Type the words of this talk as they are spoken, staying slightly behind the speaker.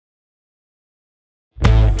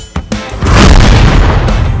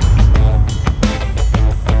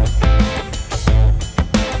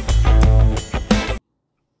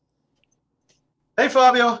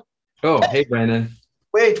Fabio. Oh, hey, Brandon.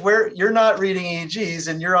 Wait, where you're not reading EEGs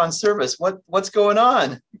and you're on service. What's going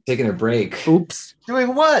on? Taking a break. Oops.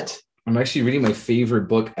 Doing what? I'm actually reading my favorite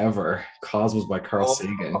book ever, Cosmos by Carl Oh,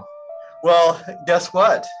 Sagan. well, guess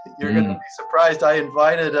what? You're going to Mm. be surprised. I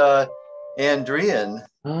invited Druyan.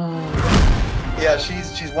 Oh. Yeah,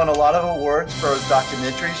 she's won a lot of awards for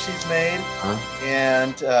documentaries she's made, Huh?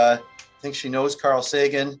 and I think she knows Carl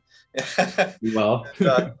Sagan. Well,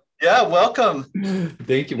 Yeah, welcome.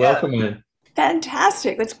 thank you. Yeah. Welcome, man.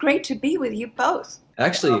 Fantastic. It's great to be with you both.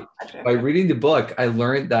 Actually, by reading the book, I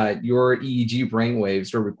learned that your EEG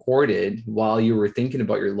brainwaves were recorded while you were thinking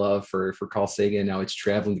about your love for Carl Sagan. Now it's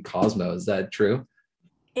traveling the cosmos. Is that true?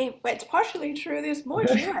 It's partially true. There's more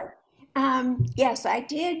to it. Yes, I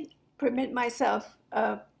did permit myself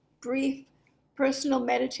a brief personal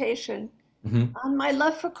meditation Mhm. on my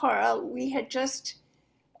love for Carl. We had just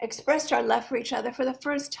expressed our love for each other for the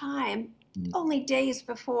first time only days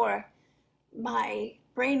before my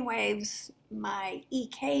brainwaves, my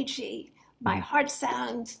EKG, my heart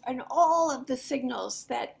sounds, and all of the signals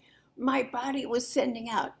that my body was sending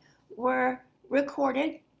out were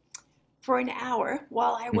recorded for an hour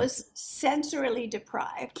while I was sensorily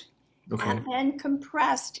deprived, Okay. and then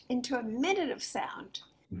compressed into a minute of sound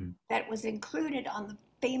Mhm. that was included on the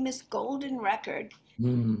famous golden record,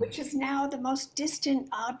 Mm. which is now the most distant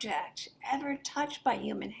object ever touched by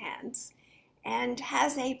human hands and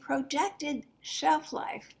has a projected shelf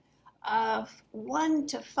life of 1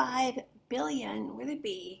 to 5 billion, with a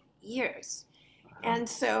B, years. And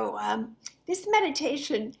so this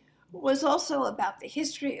meditation was also about the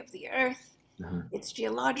history of the Earth, its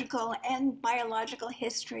geological and biological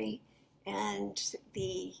history, and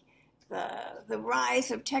the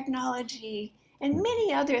rise of technology, and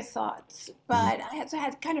many other thoughts. But I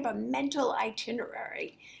had kind of a mental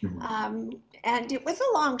itinerary. And it was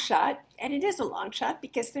a long shot, and it is a long shot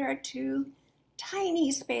because there are two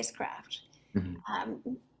tiny spacecraft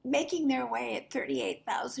making their way at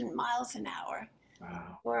 38,000 miles an hour,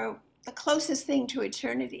 Wow. or the closest thing to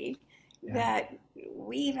eternity that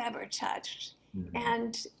we've ever touched.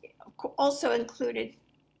 And also included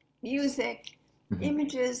music,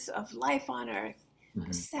 images of life on Earth,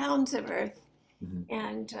 the sounds of Earth,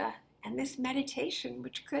 and this meditation,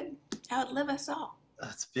 which could outlive us all.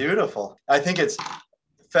 That's beautiful. I think it's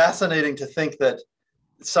fascinating to think that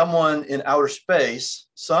someone in outer space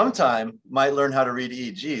sometime might learn how to read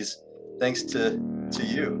EEGs thanks to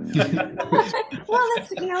you. Well,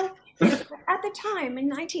 that's, at the time in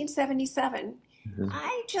 1977,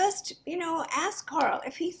 I just, asked Carl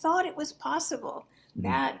if he thought it was possible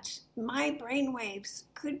that my brainwaves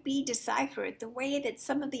could be deciphered the way that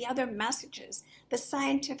some of the other messages, the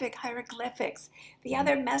scientific hieroglyphics, the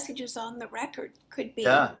other messages on the record could be.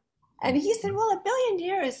 Yeah. And he said, well, 1 billion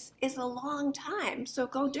years is a long time, so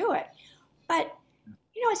go do it. But,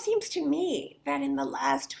 it seems to me that in the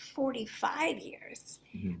last 45 years,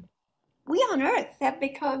 we on Earth have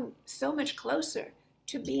become so much closer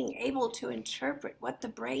to being able to interpret what the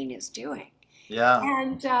brain is doing. Yeah.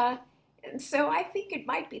 And so I think it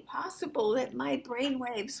might be possible that my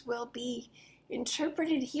brainwaves will be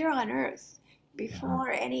interpreted here on Earth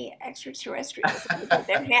before any extraterrestrials can get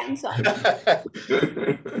their hands on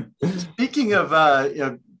them. Speaking of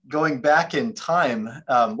going back in time,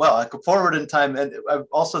 well, I go forward in time, and I'm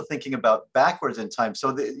also thinking about backwards in time.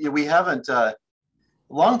 So we haven't. A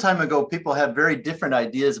long time ago, people had very different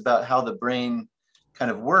ideas about how the brain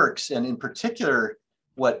kind of works, and in particular,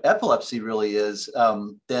 what epilepsy really is,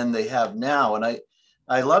 than they have now. And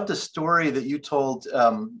I loved a story that you told,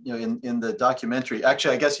 in the documentary.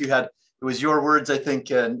 Actually, I guess it was your words. I think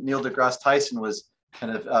Neil deGrasse Tyson was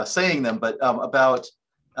kind of saying them, but about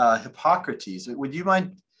Hippocrates. Would you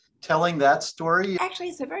mind telling that story? Actually,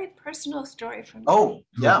 it's a very personal story for me. Oh,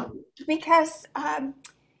 yeah. Because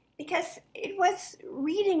it was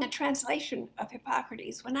reading a translation of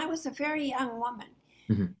Hippocrates when I was a very young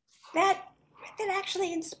woman that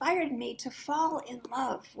actually inspired me to fall in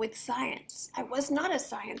love with science. I was not a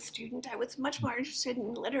science student. I was much more interested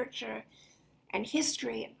in literature and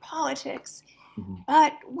history and politics.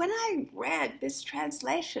 But when I read this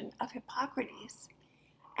translation of Hippocrates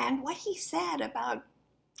and what he said about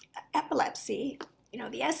epilepsy,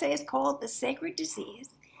 the essay is called The Sacred Disease,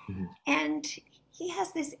 and he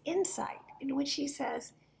has this insight in which he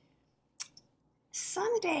says,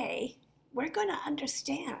 someday we're going to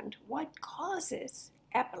understand what causes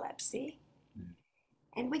epilepsy,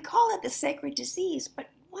 and we call it the sacred disease, but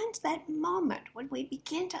once that moment when we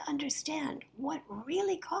begin to understand what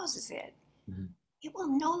really causes it, it will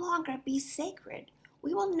no longer be sacred.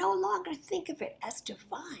 We will no longer think of it as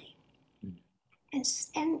divine.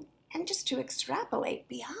 And and just to extrapolate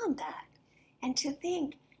beyond that and to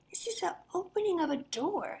think this is an opening of a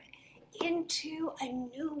door into a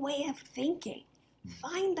new way of thinking.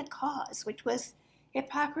 Find the cause, which was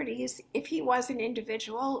Hippocrates, if he was an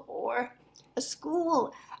individual or a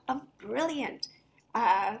school of brilliant,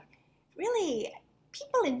 really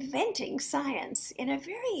people inventing science in a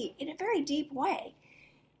very deep way.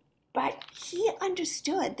 But he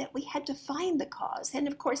understood that we had to find the cause. And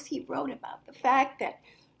of course, he wrote about the fact that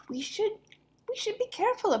we should be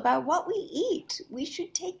careful about what we eat. We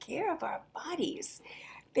should take care of our bodies.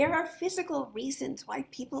 There are physical reasons why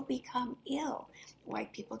people become ill, why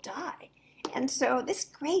people die. And so this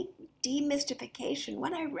great demystification,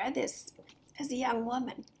 when I read this as a young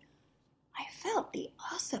woman, I felt the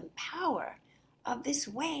awesome power of this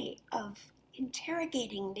way of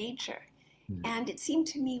interrogating nature. And it seemed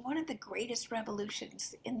to me one of the greatest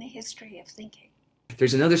revolutions in the history of thinking.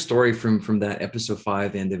 There's another story from that episode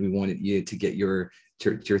 5, and that we wanted you to get your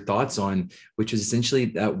thoughts on, which was essentially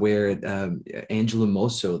that where Angelo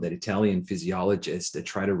Mosso, that Italian physiologist, that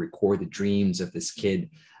tried to record the dreams of this kid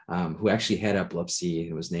who actually had epilepsy.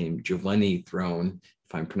 It was named Giovanni Throne,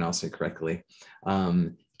 if I'm pronouncing it correctly.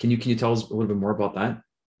 Can you tell us a little bit more about that?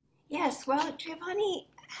 Yes, well, Giovanni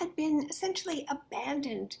had been essentially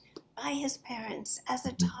abandoned by his parents as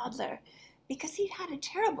a toddler because he'd had a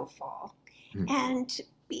terrible fall and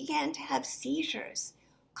began to have seizures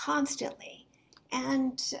constantly.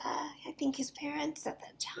 And I think his parents at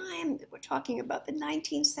that time, we're talking about the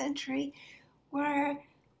 19th century, were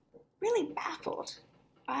really baffled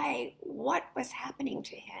by what was happening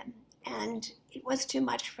to him. And it was too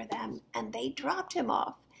much for them. And they dropped him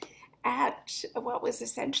off at what was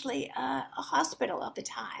essentially a hospital of the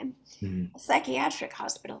time, a psychiatric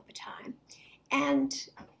hospital of the time. And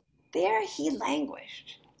there he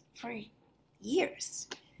languished for years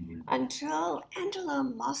until Angelo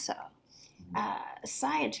Mosso, a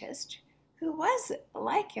scientist who was,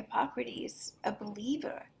 like Hippocrates, a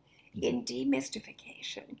believer in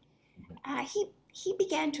demystification, he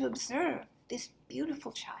began to observe this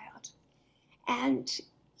beautiful child. And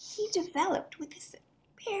he developed with this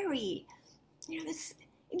this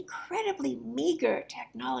incredibly meager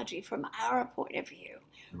technology from our point of view,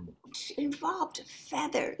 which involved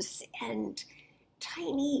feathers and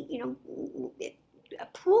tiny,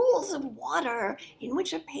 pools of water in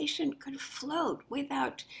which a patient could float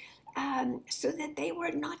without, so that they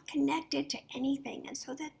were not connected to anything, and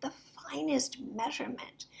so that the finest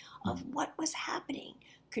measurement of what was happening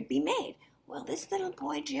could be made. Well, this little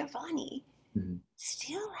boy, Giovanni,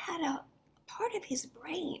 still had a part of his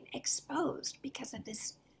brain exposed because of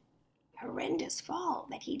this horrendous fall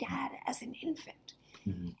that he'd had as an infant.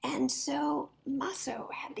 And so Mosso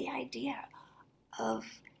had the idea of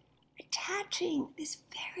attaching this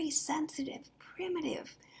very sensitive,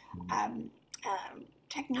 primitive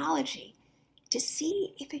technology to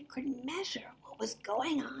see if it could measure what was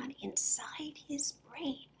going on inside his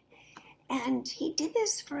brain. And he did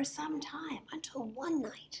this for some time until one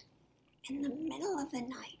night, in the middle of the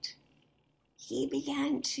night, he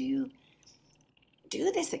began to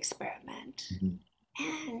do this experiment,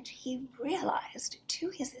 and he realized, to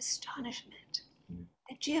his astonishment,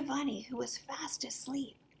 that Giovanni, who was fast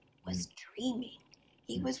asleep, was dreaming.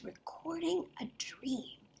 He was recording a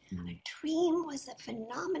dream. A dream was a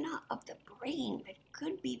phenomena of the brain that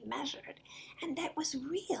could be measured, and that was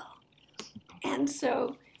real. And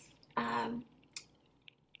so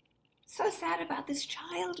sad about this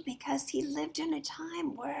child, because he lived in a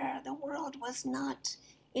time where the world was not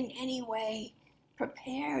in any way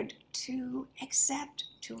prepared to accept,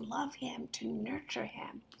 to love him, to nurture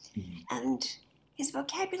him. And his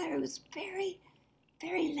vocabulary was very,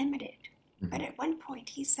 very limited. But at one point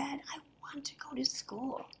he said, I want to go to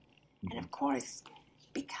school. And of course,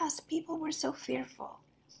 because people were so fearful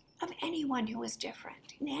of anyone who was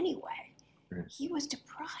different in any way, he was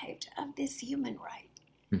deprived of this human right.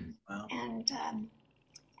 Wow.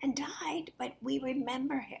 And died, but we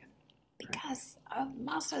remember him because of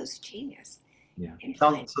Mosso's genius.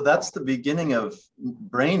 So that's the beginning of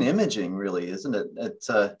brain imaging, really, isn't it? It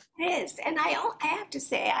is. And I have to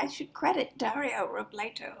say, I should credit Dario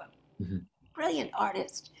Robledo, a brilliant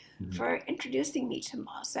artist, for introducing me to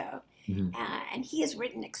Mosso. And he has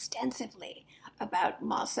written extensively about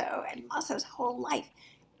Mosso and Mosso's whole life.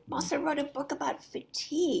 Mosso wrote a book about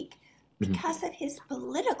fatigue because of his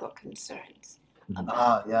political concerns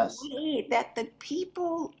about the way that the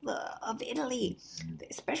people of Italy,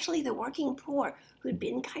 especially the working poor, who'd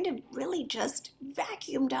been kind of really just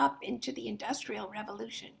vacuumed up into the Industrial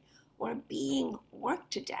Revolution, were being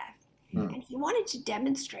worked to death. And he wanted to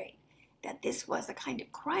demonstrate that this was a kind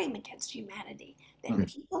of crime against humanity, that Mm-hmm.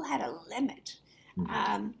 people had a limit.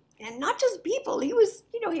 Mm-hmm. And not just people. He was,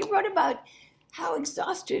 he wrote about how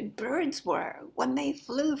exhausted birds were when they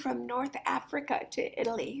flew from North Africa to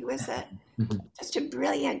Italy. He was just a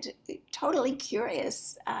brilliant, totally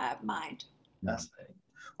curious mind. Fascinating.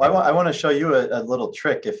 Well, I want to show you a little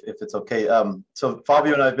trick, if it's okay. So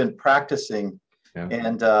Fabio and I have been practicing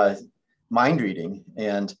and mind reading,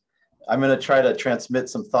 and I'm going to try to transmit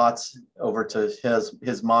some thoughts over to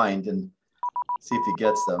his mind and see if he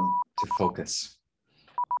gets them. To focus.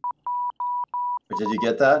 Did you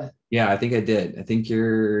get that? Yeah, I think I did. I think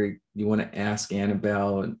you want to ask Anne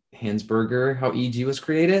about Hansberger, how EEG was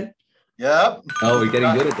created? Yep. Oh, we're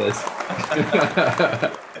getting good at this.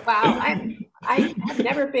 Wow, I have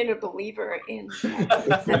never been a believer in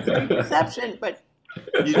sensory perception, but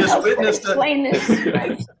you just witnessed explain this.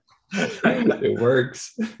 Right? It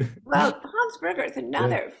works. Well, Hans Berger is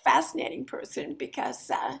another fascinating person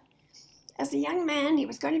because as a young man, he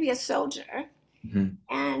was going to be a soldier,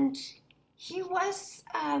 and he was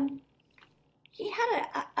he had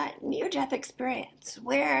a near-death experience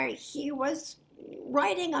where he was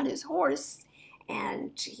riding on his horse,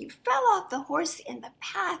 and he fell off the horse in the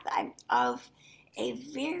path of a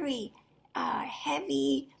very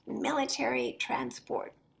heavy military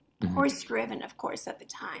transport, horse-driven, of course, at the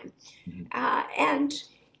time, and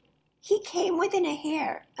he came within a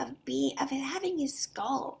hair of having his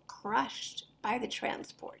skull crushed by the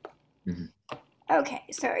transport. Okay,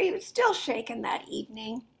 so he was still shaken that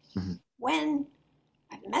evening when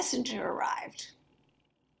a messenger arrived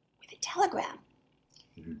with a telegram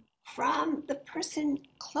from the person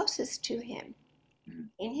closest to him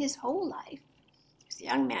in his whole life. He was a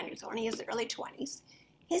young man, he was only in his early 20s,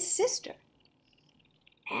 his sister.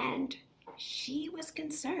 And she was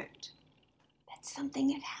concerned that something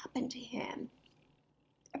had happened to him.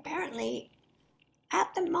 Apparently,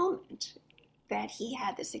 at the moment that he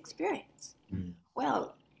had this experience.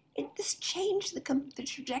 Well, this changed the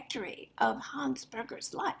trajectory of Hans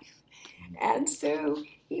Berger's life. And so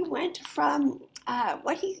he went from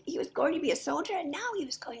he was going to be a soldier, and now he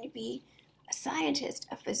was going to be a scientist,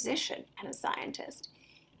 a physician, and a scientist.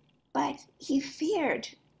 But he feared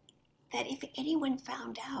that if anyone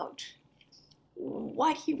found out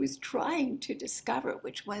what he was trying to discover,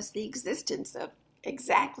 which was the existence of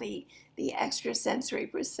exactly the extrasensory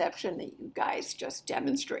perception that you guys just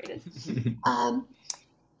demonstrated,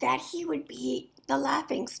 that he would be the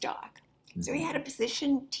laughing stock. So he had a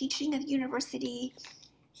position teaching at the university.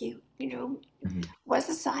 He, was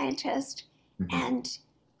a scientist, and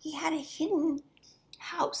he had a hidden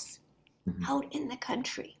house out in the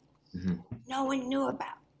country no one knew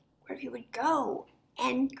about, where he would go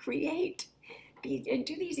and create and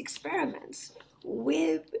do these experiments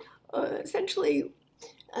with essentially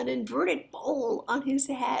an inverted bowl on his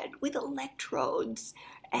head with electrodes,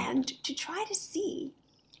 and to try to see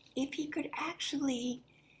if he could actually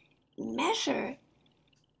measure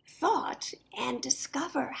thought and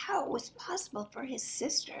discover how it was possible for his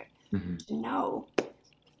sister to know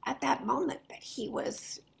at that moment that he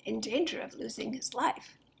was in danger of losing his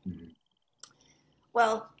life.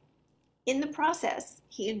 Well, in the process,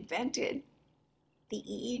 he invented the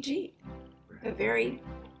EEG, the very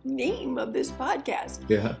name of this podcast.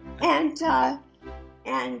 Yeah. And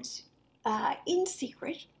in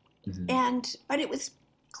secret, but it was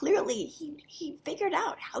clearly he figured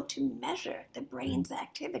out how to measure the brain's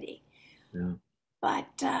activity. Yeah. But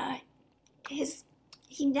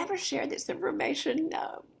he never shared this information.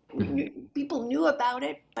 People knew about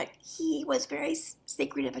it, but he was very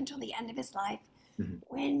secretive until the end of his life,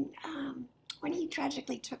 when he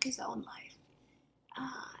tragically took his own life.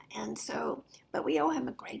 And so, but we owe him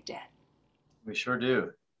a great debt. We sure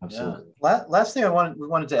do. Absolutely. Yeah. Last thing we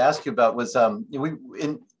wanted to ask you about was we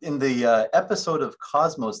in the episode of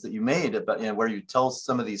Cosmos that you made about where you tell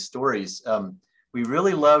some of these stories. We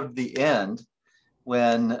really loved the end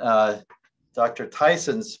when Dr.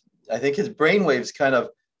 Tyson's, I think his brainwaves kind of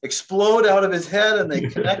explode out of his head and they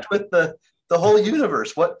connect with the whole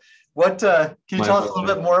universe. What can you tell us a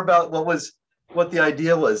little bit more about what the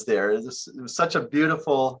idea was there? It was such a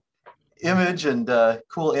beautiful image and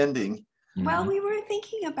cool ending. Well, we were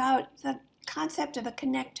thinking about the concept of a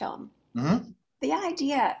connectome. The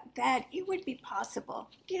idea that it would be possible,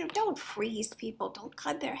 don't freeze people, don't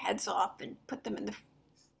cut their heads off and put them in the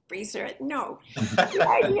freezer. No, the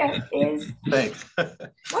idea is, Thanks.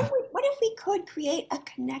 what if we could create a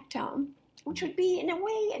connectome, which would be in a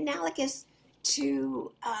way analogous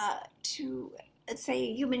to let's say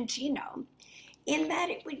a human genome, in that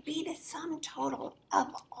it would be the sum total of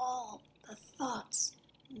all the thoughts,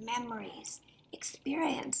 memories,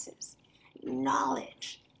 experiences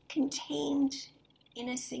knowledge contained in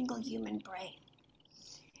a single human brain.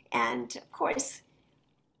 And of course,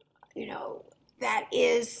 you know, that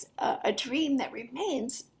is a dream that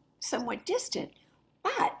remains somewhat distant.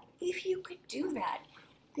 But if you could do that,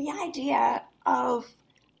 the idea of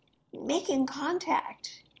making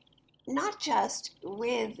contact, not just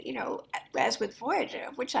with, you know, as with Voyager,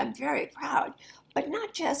 of which I'm very proud, but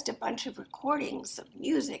not just a bunch of recordings of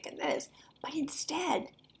music and this, but instead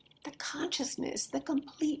the consciousness, the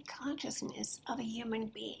complete consciousness of a human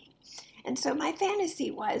being. And so my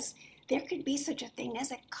fantasy was there could be such a thing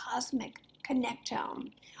as a cosmic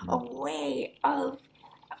connectome, a way of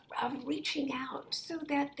reaching out so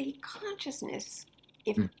that the consciousness,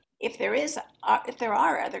 if there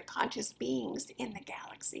are other conscious beings in the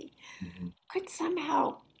galaxy, could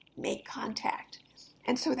somehow make contact.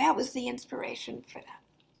 And so that was the inspiration for that.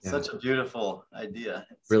 Such a beautiful idea.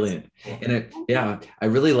 Brilliant. And I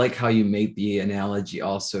really like how you made the analogy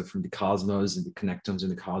also from the cosmos and the connectomes in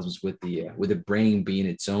the cosmos with the brain being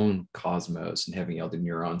its own cosmos and having all the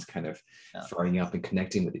neurons kind of firing up and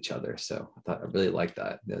connecting with each other. So I really liked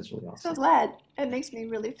that. That was really awesome. So glad. It makes me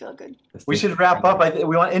really feel good. We should wrap up.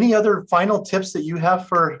 We want any other final tips that you have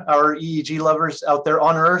for our EEG lovers out there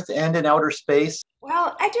on Earth and in outer space?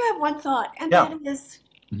 Well, I do have one thought, and that is,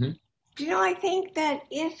 you know, I think that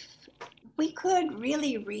if we could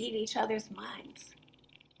really read each other's minds,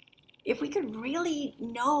 if we could really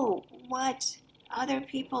know what other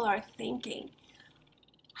people are thinking,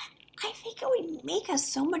 I think it would make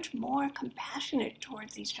us so much more compassionate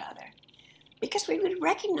towards each other, because we would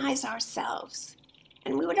recognize ourselves,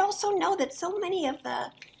 and we would also know that so many of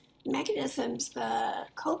the mechanisms, the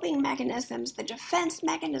coping mechanisms, the defense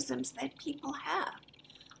mechanisms that people have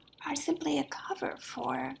are simply a cover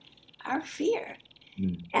for our fear.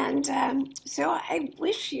 And so I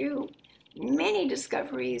wish you many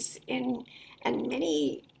discoveries and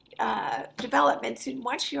many developments in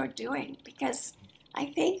what you're doing, because I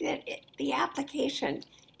think that the application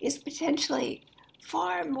is potentially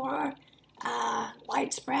far more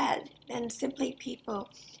widespread than simply people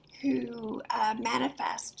who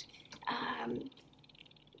manifest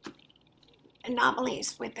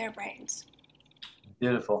anomalies with their brains.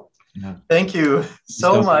 Beautiful. Yeah. Thank you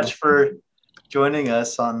so much for joining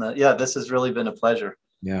us on this has really been a pleasure.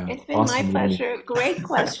 Yeah. It's been my pleasure. Great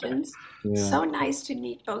questions. So nice to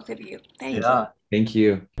meet both of you. Thank you. Thank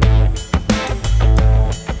you.